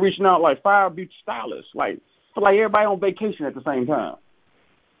 she been reaching out like 5 beauty stylists, like everybody on vacation at the same time.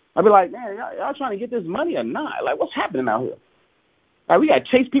 I'd be like, man, y'all trying to get this money or not? Like, what's happening out here? Like, we got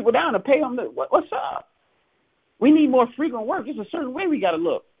to chase people down to pay them. What's up? We need more frequent work. There's a certain way we got to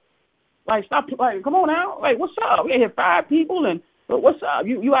look. Like, stop. Like, come on now. Like, what's up? We got here 5 people, and what's up?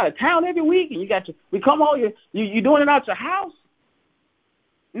 You out of town every week, and we come all you doing it out your house?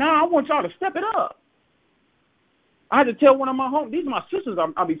 No, I want y'all to step it up. I had to tell one of my homies, these are my sisters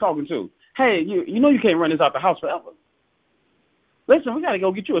I'll be talking to. Hey, you know you can't run this out the house forever. Listen, we got to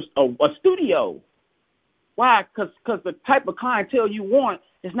go get you a studio. Why? Because the type of clientele you want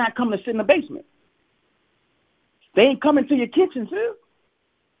is not coming to sit in the basement. They ain't coming to your kitchen, sis.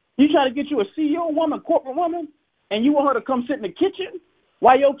 You try to get you a CEO woman, corporate woman, and you want her to come sit in the kitchen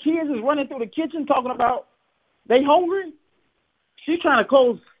while your kids is running through the kitchen talking about they hungry? She's trying to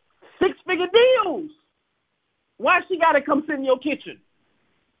close 6-figure deals. Why she got to come sit in your kitchen?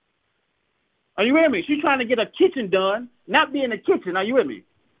 Are you with me? She's trying to get a kitchen done, not be in the kitchen. Are you with me?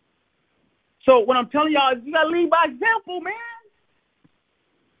 So what I'm telling y'all is you got to lead by example, man.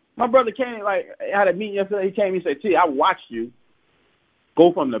 My brother came, I had a meeting yesterday. He came and said, T, I watched you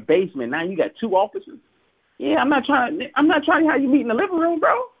go from the basement. Now you got 2 offices. Yeah, I'm not trying to have you meet in the living room,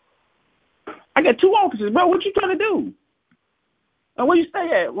 bro. I got 2 offices, bro. What you trying to do? And where you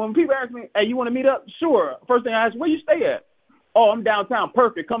stay at? When people ask me, hey, you want to meet up? Sure. First thing I ask, where you stay at? Oh, I'm downtown.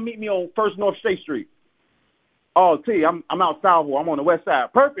 Perfect. Come meet me on First North State Street. Oh, T, I'm out Southwell. I'm on the west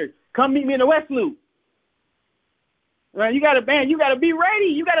side. Perfect. Come meet me in the West Loop. Man, you gotta be ready.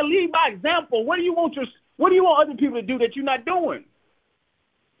 You gotta lead by example. What do you want other people to do that you're not doing?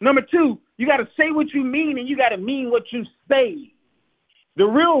 Number 2, you gotta say what you mean, and you gotta mean what you say. The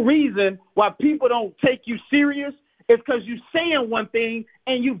real reason why people don't take you serious is because you saying one thing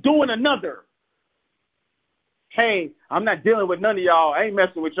and you doing another. Hey, I'm not dealing with none of y'all. I ain't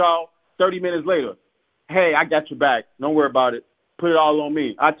messing with y'all. 30 minutes later, hey, I got your back. Don't worry about it. Put it all on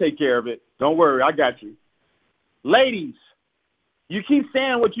me. I'll take care of it. Don't worry. I got you. Ladies, you keep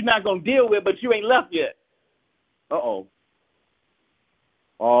saying what you're not going to deal with, but you ain't left yet. Uh-oh.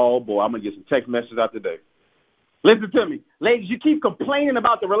 Oh, boy, I'm going to get some text messages out today. Listen to me. Ladies, you keep complaining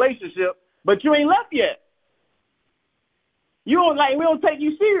about the relationship, but you ain't left yet. We don't take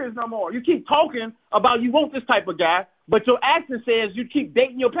you serious no more. You keep talking about you want this type of guy, but your action says you keep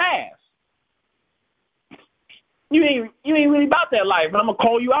dating your past. You ain't really about that life, but I'm going to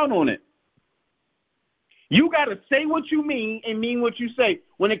call you out on it. You got to say what you mean and mean what you say.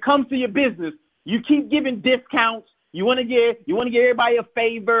 When it comes to your business, you keep giving discounts. You want to give everybody a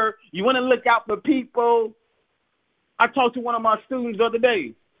favor. You want to look out for people. I talked to one of my students the other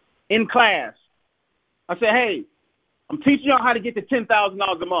day in class. I said, hey, I'm teaching y'all how to get to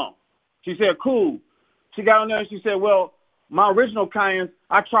 $10,000 a month. She said, cool. She got on there and she said, well, my original clients,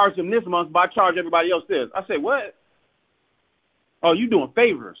 I charge them this month, but I charge everybody else this. I say, what? Oh, you doing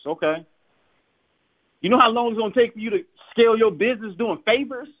favors. Okay. You know how long it's going to take for you to scale your business doing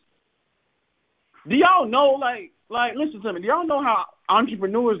favors? Do y'all know, like, listen to me. Do y'all know how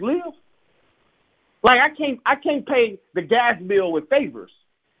entrepreneurs live? Like, I can't pay the gas bill with favors.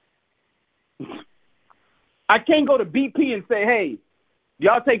 I can't go to BP and say, hey, do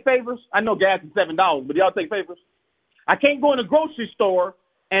y'all take favors? I know gas is $7, but do y'all take favors? I can't go in the grocery store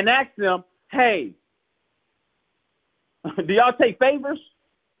and ask them, hey, do y'all take favors?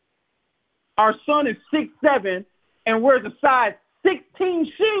 Our son is 6'7" and wears a size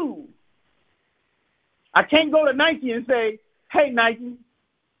 16 shoe. I can't go to Nike and say, hey, Nike,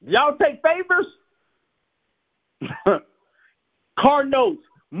 do y'all take favors? Car notes,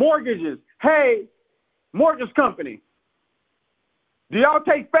 mortgages. Hey, mortgage company, do y'all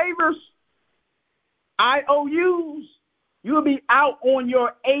take favors? IOUs. You'll be out on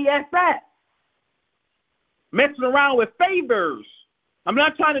your ASS messing around with favors. I'm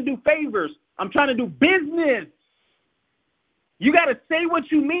not trying to do favors. I'm trying to do business. You got to say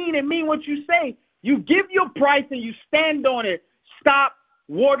what you mean and mean what you say. You give your price and you stand on it. Stop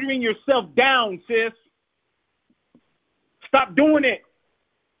watering yourself down, sis. Stop doing it.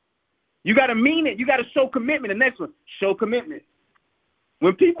 You got to mean it. You got to show commitment. The next one, show commitment.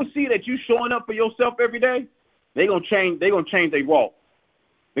 When people see that you showing up for yourself every day, they're going to change their walk.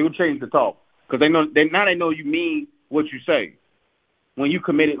 They're going to change the talk because they know you mean what you say. When you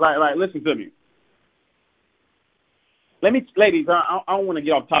committed, like listen to me. Ladies, I don't want to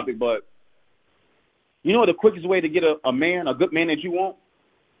get off topic, but you know the quickest way to get a man, a good man that you want,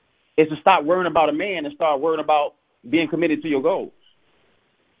 is to stop worrying about a man and start worrying about being committed to your goals.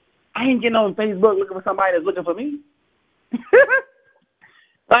 I ain't getting on Facebook looking for somebody that's looking for me.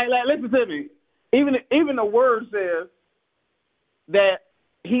 like, listen to me. Even the word says that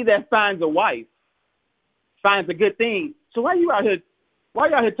he that finds a wife finds a good thing. So why y'all here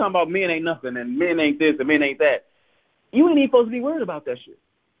talking about men ain't nothing and men ain't this and men ain't that? You ain't even supposed to be worried about that shit.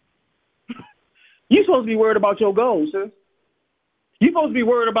 You're supposed to be worried about your goals, sis. You're supposed to be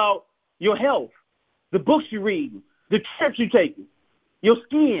worried about your health, the books you read, the trips you taking, your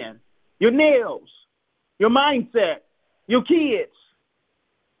skin, your nails, your mindset, your kids,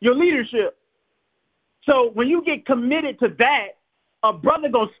 your leadership. So when you get committed to that, a brother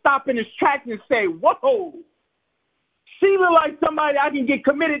gonna stop in his tracks and say, whoa, she look like somebody I can get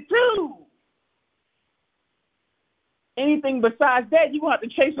committed to. Anything besides that, you gonna have to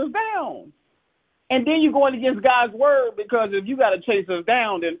chase us down. And then you're going against God's word, because if you got to chase us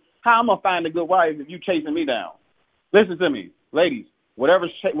down, then how am I going to find a good wife if you chasing me down? Listen to me, ladies. Whatever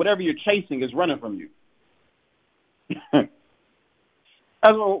you're chasing is running from you.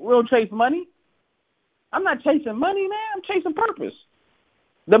 We'll chase money. I'm not chasing money, man. I'm chasing purpose.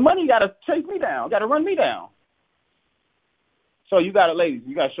 The money got to chase me down, got to run me down. So ladies,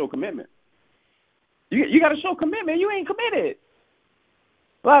 you got to show commitment. You got to show commitment. You ain't committed.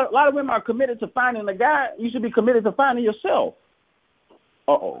 A lot of women are committed to finding a guy. You should be committed to finding yourself.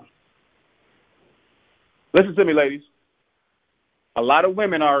 Uh-oh. Listen to me, ladies. A lot of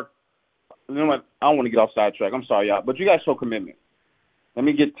women are, you know what, I don't want to get off sidetrack. I'm sorry, y'all, but you got to show commitment. I'm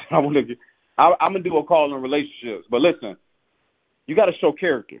going to do a call on relationships. But listen, you got to show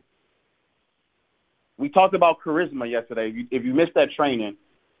character. We talked about charisma yesterday. If you missed that training,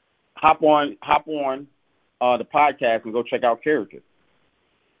 hop on the podcast and go check out character.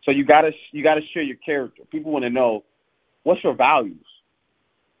 So you gotta share your character. People want to know, what's your values?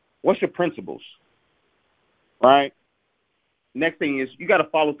 What's your principles? Right? Next thing is you got to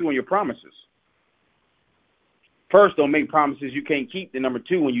follow through on your promises. First, don't make promises you can't keep. Then number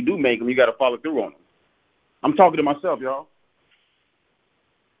two, when you do make them, you got to follow through on them. I'm talking to myself, y'all.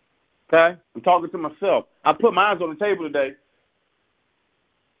 Okay? I'm talking to myself. I put mine on the table today.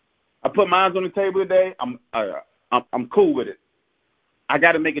 I'm cool with it. I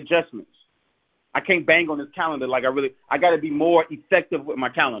got to make adjustments. I can't bang on this calendar I got to be more effective with my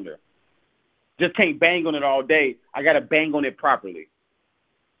calendar. Just can't bang on it all day. I got to bang on it properly.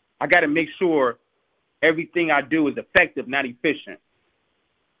 I got to make sure everything I do is effective, not efficient.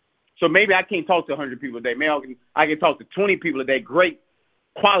 So maybe I can't talk to 100 people a day. Maybe I can talk to 20 people a day. Great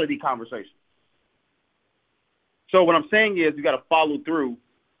quality conversation. So what I'm saying is you got to follow through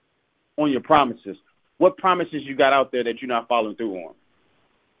on your promises. What promises you got out there that you're not following through on?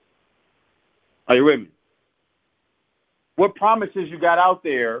 Are you with me? What promises you got out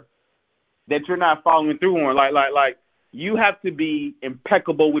there that you're not following through on? Like you have to be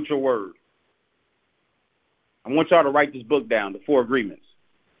impeccable with your word. I want y'all to write this book down, The 4 Agreements.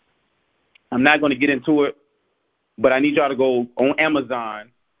 I'm not going to get into it. But I need y'all to go on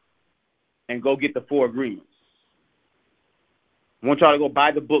Amazon and go get the 4 Agreements. I want y'all to go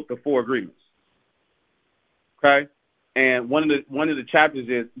buy the book, The 4 Agreements. Okay? And one of the chapters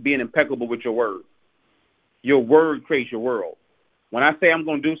is being impeccable with your word. Your word creates your world. When I say I'm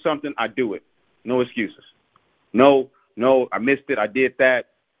going to do something, I do it. No excuses. No, I missed it. I did that.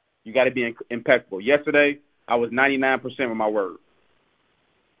 You got to be impeccable. Yesterday, I was 99% with my word.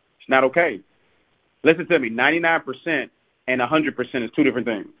 It's not okay. Listen to me. 99% and 100% is 2 different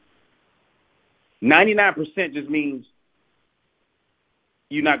things. 99% just means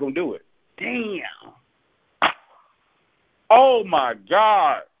you're not going to do it. Damn. Oh, my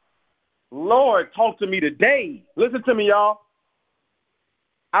God. Lord, talk to me today. Listen to me, y'all.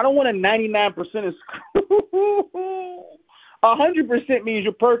 I don't want a 99%. 100% means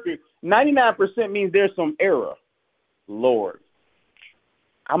you're perfect. 99% means there's some error. Lord,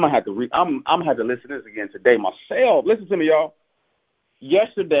 I'm gonna have to I'm gonna have to listen to this again today myself. Listen to me, y'all.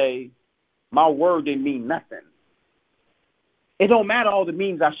 Yesterday, my word didn't mean nothing. It don't matter all the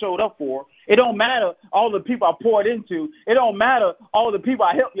means I showed up for. It don't matter all the people I poured into. It don't matter all the people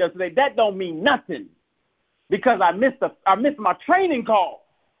I helped yesterday. That don't mean nothing because I missed my training call.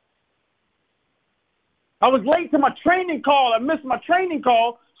 I was late to my training call. I missed my training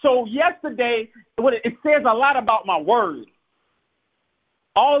call. So yesterday, it says a lot about my word.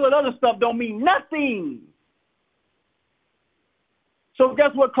 All that other stuff don't mean nothing. So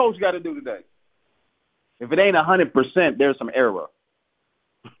guess what coach got to do today? If it ain't 100%, there's some error.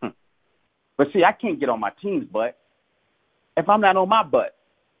 But see, I can't get on my team's butt if I'm not on my butt.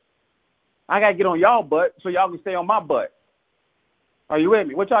 I got to get on y'all butt so y'all can stay on my butt. Are you with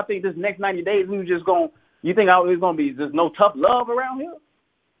me? What y'all think this next 90 days we just going to, you think it's going to be just no tough love around here?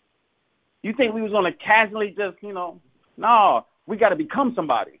 You think we was going to casually just, no, we got to become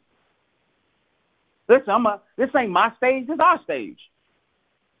somebody. Listen, this ain't my stage, this is our stage.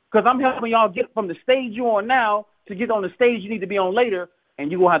 Because I'm helping y'all get from the stage you're on now to get on the stage you need to be on later, and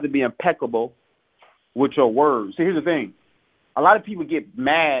you're going to have to be impeccable with your words. See, here's the thing. A lot of people get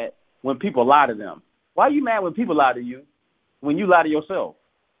mad when people lie to them. Why are you mad when people lie to you when you lie to yourself?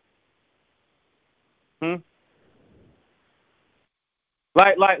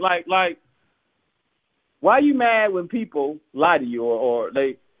 Like, why are you mad when people lie to you or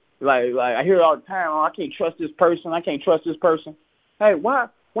they, like I hear it all the time, oh, I can't trust this person, I can't trust this person. Hey, why is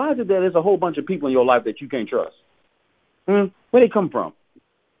it that there's a whole bunch of people in your life that you can't trust? Where they come from?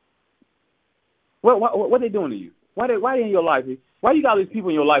 What they doing to you? Why they in your life? Why you got these people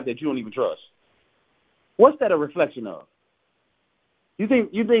in your life that you don't even trust? What's that a reflection of? You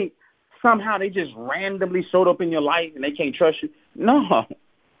think somehow they just randomly showed up in your life and they can't trust you? No.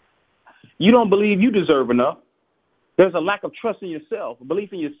 You don't believe you deserve enough. There's a lack of trust in yourself,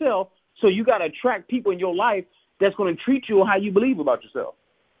 belief in yourself, so you got to attract people in your life that's going to treat you how you believe about yourself.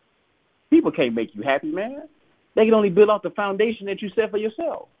 People can't make you happy, man. They can only build off the foundation that you set for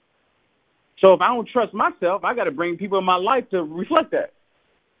yourself. So if I don't trust myself, I got to bring people in my life to reflect that.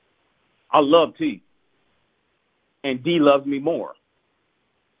 I love T, and D loves me more.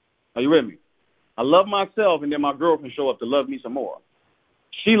 Are you with me? I love myself, and then my girlfriend show up to love me some more.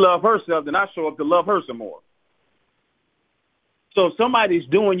 She loves herself, then I show up to love her some more. So if somebody's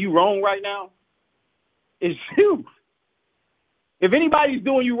doing you wrong right now, it's you. If anybody's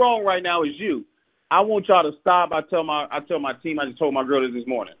doing you wrong right now, it's you. I want y'all to stop. I tell my team, I just told my girl this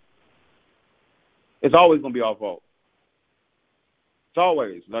morning. It's always going to be our fault. It's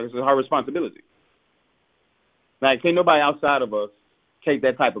always. Like, it's our responsibility. Like, can't nobody outside of us take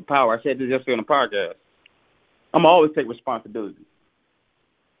that type of power. I said this yesterday on the podcast. I'm going to always take responsibility.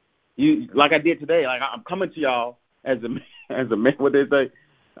 Like I did today, like I'm coming to y'all as a man, what they say,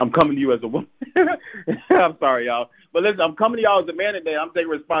 I'm coming to you as a woman. I'm sorry, y'all. But listen, I'm coming to y'all as a man today. I'm taking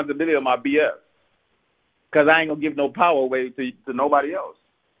responsibility of my BS. Because I ain't going to give no power away to nobody else.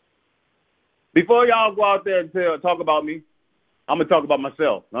 Before y'all go out there and talk about me, I'm going to talk about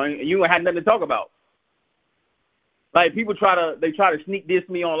myself. You ain't had nothing to talk about. Like, people try to sneak diss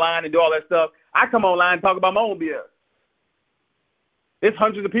me online and do all that stuff. I come online and talk about my own BS. There's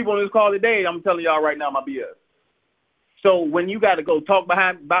hundreds of people on this call today. I'm telling y'all right now my BS. So when you got to go talk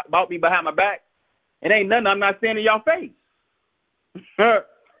about me behind my back, it ain't nothing I'm not saying in y'all face.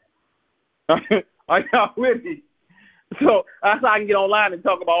 Are y'all with me? So that's how I can get online and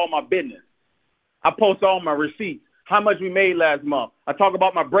talk about all my business. I post all my receipts, how much we made last month. I talk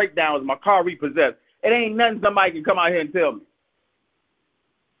about my breakdowns, my car repossessed. It ain't nothing somebody can come out here and tell me.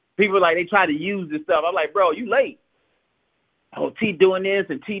 People they try to use this stuff. I'm like, bro, you late. Oh, T doing this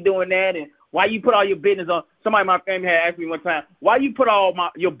and T doing that, and why you put all your business on? Somebody in my family had asked me one time, why you put all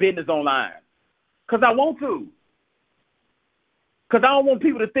your business online? Because I want to. Because I don't want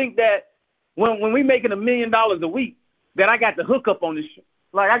people to think that when we making $1 million a week, that I got the hookup on this shit.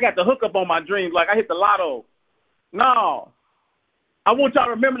 Like, I got the hookup on my dreams. Like, I hit the lotto. No. I want y'all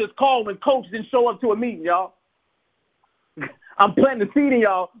to remember this call when Coach didn't show up to a meeting, y'all. I'm planting the seed in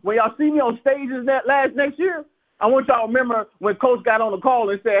y'all. When y'all see me on stages next year, I want y'all to remember when Coach got on the call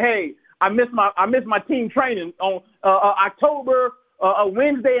and said, hey, I missed my team training on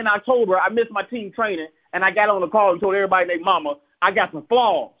Wednesday in October. I missed my team training, and I got on the call and told everybody and their mama, I got some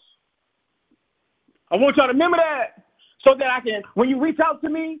flaws. I want y'all to remember that so that I can, when you reach out to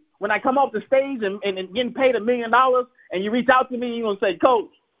me, when I come off the stage and getting paid $1 million, and you reach out to me, you're going to say,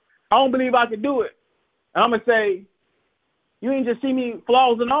 Coach, I don't believe I can do it. And I'm going to say, you ain't just see me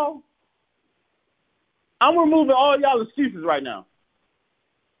flaws and all? I'm removing all y'all excuses right now.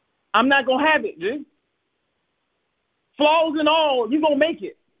 I'm not going to have it, G. Flaws and all, you're going to make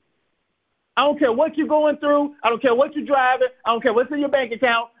it. I don't care what you're going through. I don't care what you're driving. I don't care what's in your bank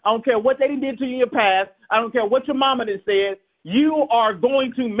account. I don't care what they did to you in your past. I don't care what your mama did said. You are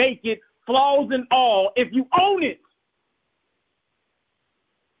going to make it, flaws and all, if you own it.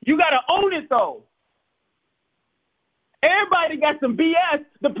 You got to own it, though. Everybody got some BS.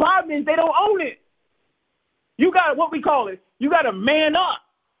 The problem is they don't own it. You got what we call it. You got to man up.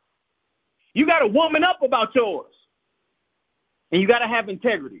 You got to woman up about yours. And you got to have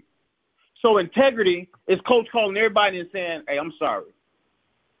integrity. So integrity is Coach calling everybody and saying, hey, I'm sorry.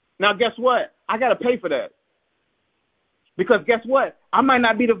 Now, guess what? I got to pay for that. Because guess what? I might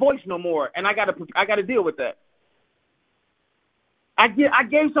not be the voice no more, and I got to deal with that. I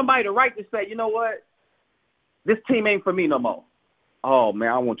gave somebody the right to say, you know what? This team ain't for me no more. Oh,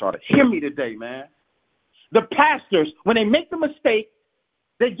 man, I want y'all to hear me today, man. The pastors, when they make the mistake,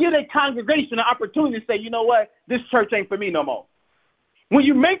 they give their congregation an opportunity to say, you know what? This church ain't for me no more. When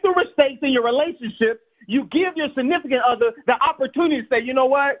you make the mistakes in your relationship, you give your significant other the opportunity to say, you know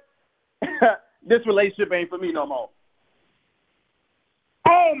what? This relationship ain't for me no more.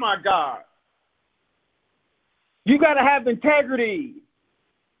 Oh, my God. You got to have integrity.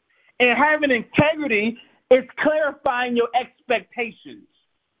 And having integrity is clarifying your expectations.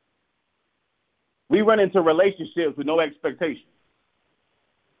 We run into relationships with no expectations.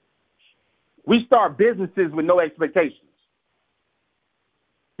 We start businesses with no expectations.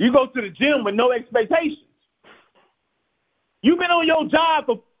 You go to the gym with no expectations. You've been on your job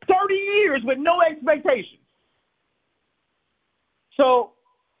for 30 years with no expectations. So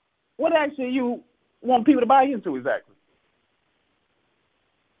what actually you want people to buy into exactly?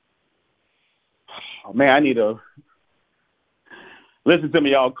 Oh, man, I need to listen to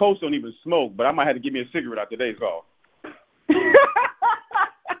me, y'all. Coach don't even smoke, but I might have to give me a cigarette after today's call.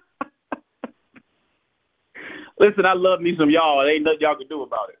 Listen, I love me some y'all. There ain't nothing y'all can do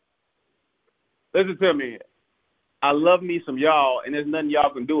about it. Listen to me. I love me some y'all, and there's nothing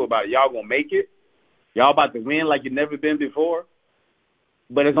y'all can do about it. Y'all going to make it. Y'all about to win like you've never been before.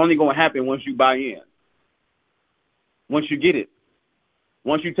 But it's only going to happen once you buy in. Once you get it.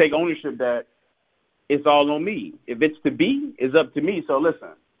 Once you take ownership that it's all on me. If it's to be, it's up to me. So listen,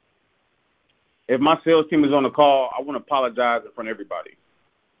 if my sales team is on the call, I want to apologize in front of everybody.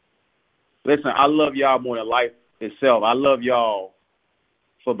 Listen, I love y'all more than life itself. I love y'all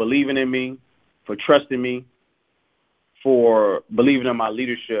for believing in me, for trusting me, for believing in my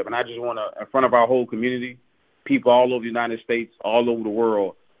leadership. And I just want to, in front of our whole community, people all over the United States, all over the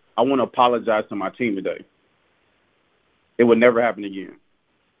world, I want to apologize to my team today. It would never happen again.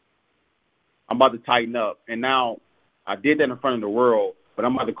 I'm about to tighten up. And now I did that in front of the world, but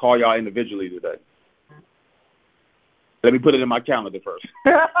I'm about to call y'all individually today. Let me put it in my calendar first.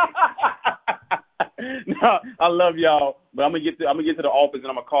 No, I love y'all, but I'm gonna get to the office and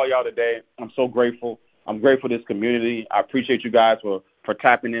I'm gonna call y'all today. I'm so grateful. I'm grateful for this community. I appreciate you guys for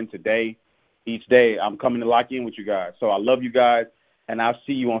tapping in today. Each day I'm coming to lock in with you guys. So I love you guys, and I'll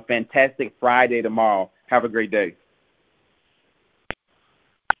see you on Fantastic Friday tomorrow. Have a great day.